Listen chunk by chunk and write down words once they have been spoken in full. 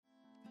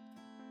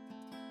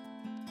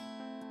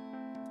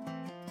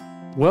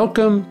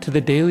Welcome to the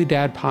Daily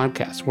Dad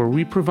Podcast, where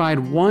we provide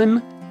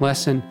one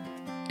lesson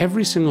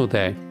every single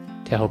day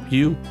to help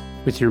you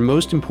with your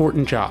most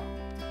important job,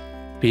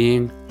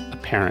 being a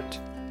parent.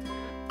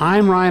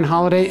 I'm Ryan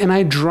Holiday, and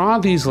I draw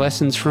these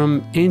lessons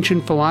from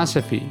ancient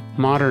philosophy,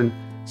 modern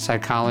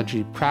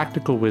psychology,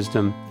 practical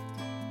wisdom,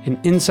 and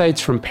insights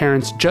from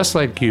parents just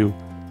like you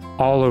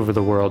all over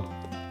the world.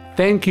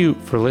 Thank you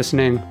for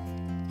listening,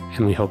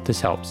 and we hope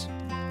this helps.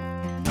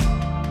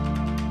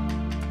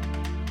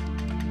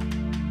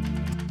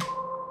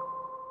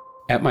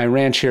 At my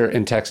ranch here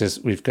in Texas,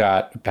 we've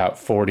got about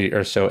 40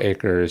 or so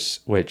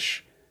acres,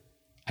 which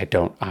I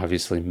don't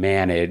obviously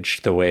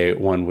manage the way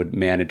one would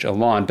manage a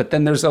lawn, but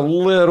then there's a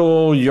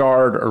little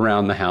yard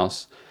around the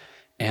house.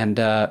 And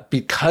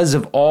because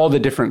of all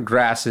the different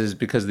grasses,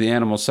 because the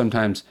animals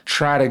sometimes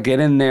try to get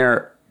in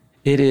there,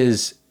 it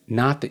is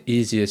not the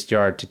easiest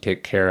yard to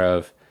take care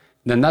of.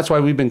 And that's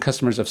why we've been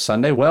customers of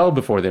Sunday well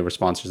before they were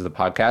sponsors of the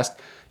podcast.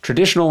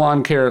 Traditional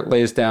lawn care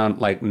lays down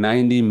like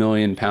 90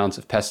 million pounds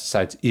of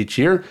pesticides each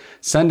year.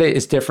 Sunday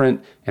is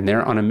different, and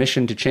they're on a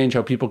mission to change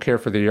how people care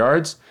for their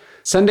yards.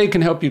 Sunday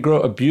can help you grow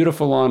a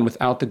beautiful lawn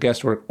without the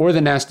guesswork or the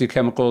nasty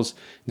chemicals.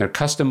 Their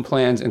custom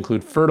plans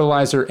include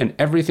fertilizer and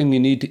everything you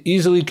need to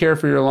easily care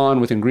for your lawn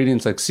with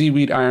ingredients like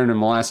seaweed, iron, and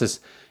molasses.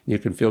 You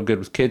can feel good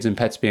with kids and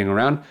pets being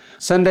around.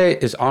 Sunday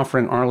is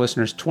offering our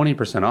listeners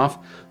 20% off.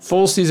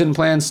 Full season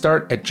plans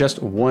start at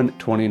just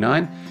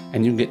 $129,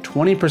 and you can get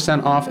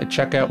 20% off at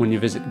checkout when you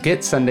visit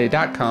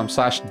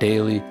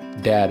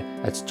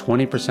getsunday.com/dailydad. That's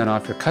 20%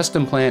 off your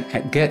custom plan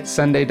at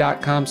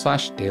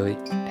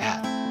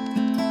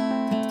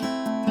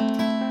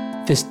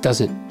getsunday.com/dailydad. This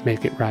doesn't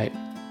make it right.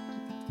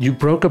 You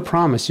broke a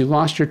promise. You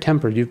lost your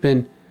temper. You've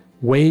been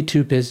way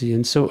too busy,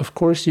 and so of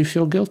course you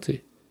feel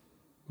guilty.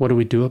 What do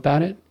we do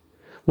about it?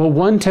 Well,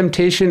 one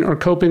temptation or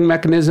coping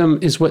mechanism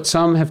is what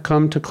some have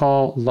come to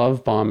call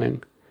love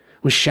bombing.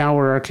 We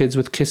shower our kids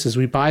with kisses.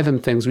 We buy them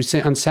things. We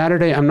say, on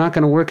Saturday, I'm not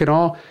going to work at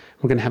all.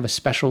 We're going to have a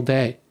special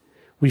day.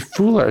 We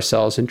fool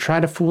ourselves and try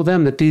to fool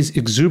them that these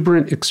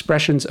exuberant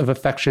expressions of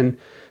affection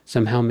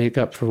somehow make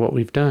up for what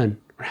we've done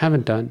or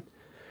haven't done.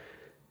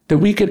 That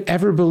we could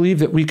ever believe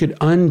that we could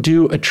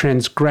undo a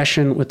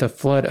transgression with a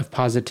flood of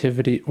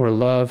positivity or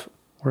love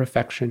or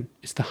affection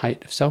is the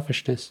height of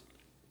selfishness.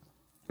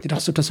 It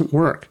also doesn't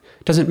work.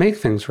 It doesn't make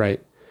things right.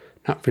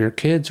 Not for your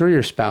kids or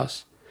your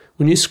spouse.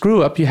 When you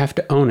screw up, you have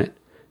to own it.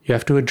 You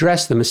have to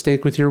address the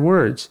mistake with your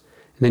words,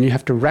 and then you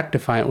have to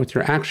rectify it with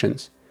your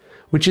actions,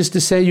 which is to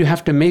say you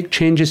have to make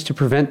changes to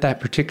prevent that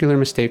particular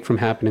mistake from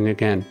happening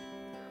again.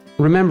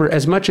 Remember,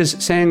 as much as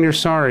saying you're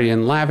sorry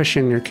and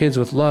lavishing your kids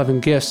with love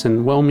and gifts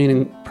and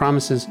well-meaning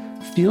promises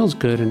feels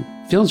good and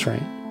feels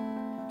right,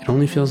 it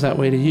only feels that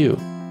way to you,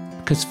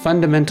 because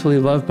fundamentally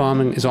love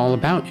bombing is all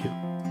about you.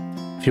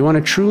 If you want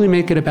to truly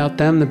make it about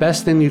them, the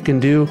best thing you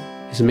can do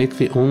is make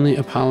the only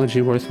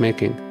apology worth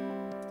making,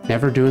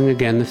 never doing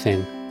again the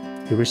thing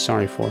you were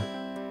sorry for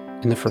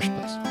in the first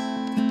place.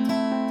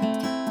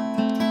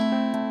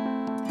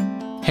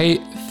 Hey,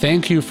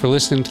 thank you for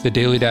listening to the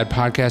Daily Dad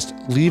Podcast.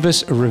 Leave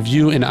us a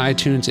review in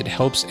iTunes. It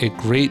helps a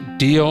great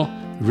deal.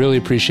 We really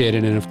appreciate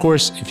it. And of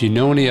course, if you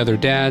know any other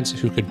dads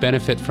who could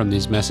benefit from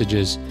these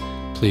messages,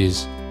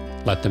 please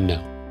let them know.